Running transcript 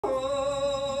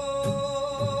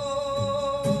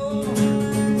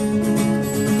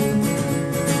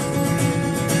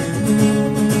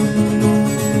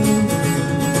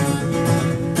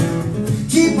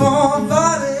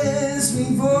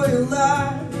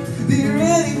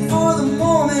ready for the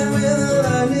moment where the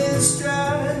lightning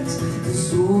strikes.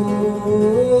 'Cause you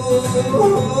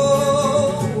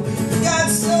got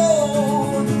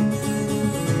soul.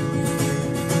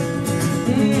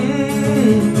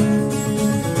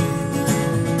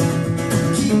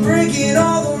 Keep breaking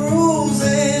all the rules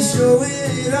and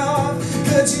showing it off.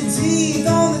 Cut your teeth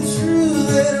on the truth,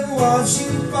 let it watch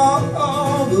you fall.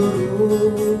 But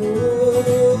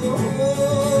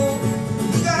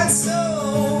you got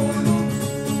soul.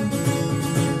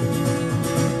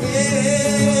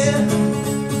 Yeah.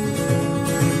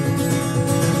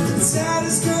 The tide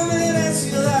is coming at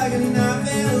you like a knife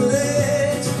in a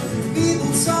ledge.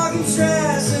 People talking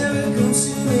trash, never come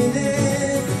to an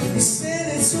end. You're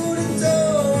standing toward the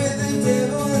door with the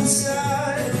devil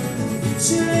inside.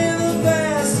 Picture in the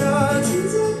past starts to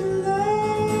take a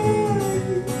life.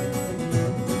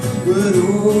 But you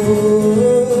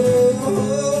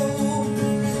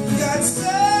got soul.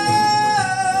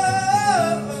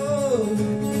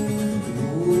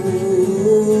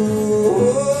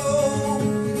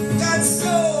 You got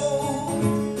soul.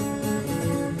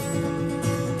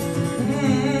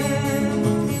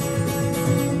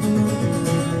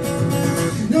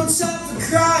 No time for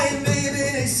crying, baby.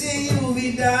 Next thing you'll be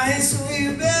dying, so you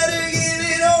better give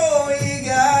it all you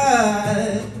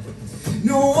got.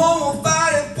 No one will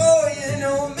fight it for you,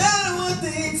 no matter what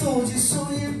they told you. So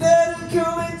you better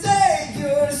come and take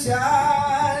your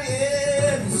shot.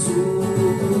 Yeah, 'cause you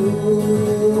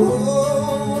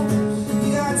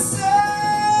got soul.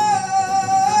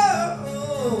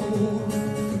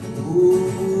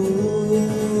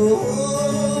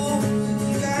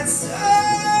 You got soul.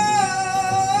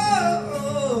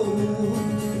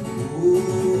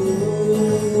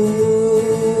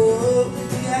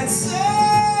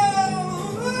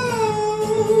 You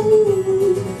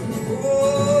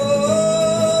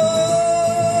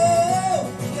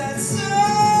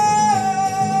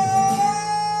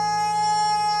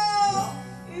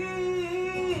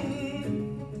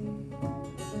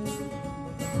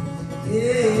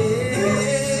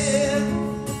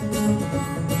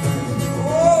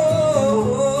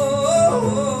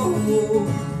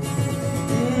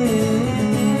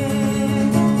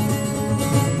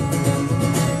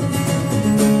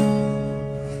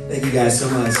Thank you guys so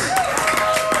much.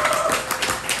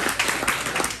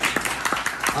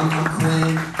 I'm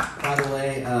Quinn, by the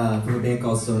way, from a band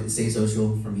called Stay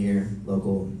Social from here,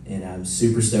 local, and I'm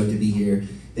super stoked to be here.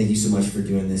 Thank you so much for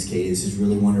doing this, Katie. This is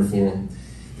really wonderful.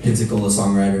 Pensacola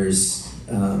Songwriters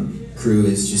crew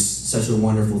is just such a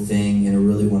wonderful thing in a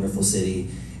really wonderful city,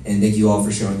 and thank you all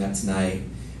for showing up tonight.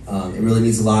 It really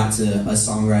means a lot to us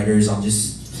songwriters. I'll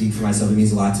just speak for myself. It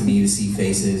means a lot to me to see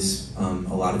faces,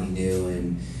 a lot of you new,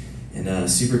 and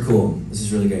super cool. This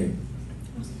is really great.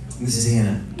 This is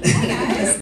Hannah.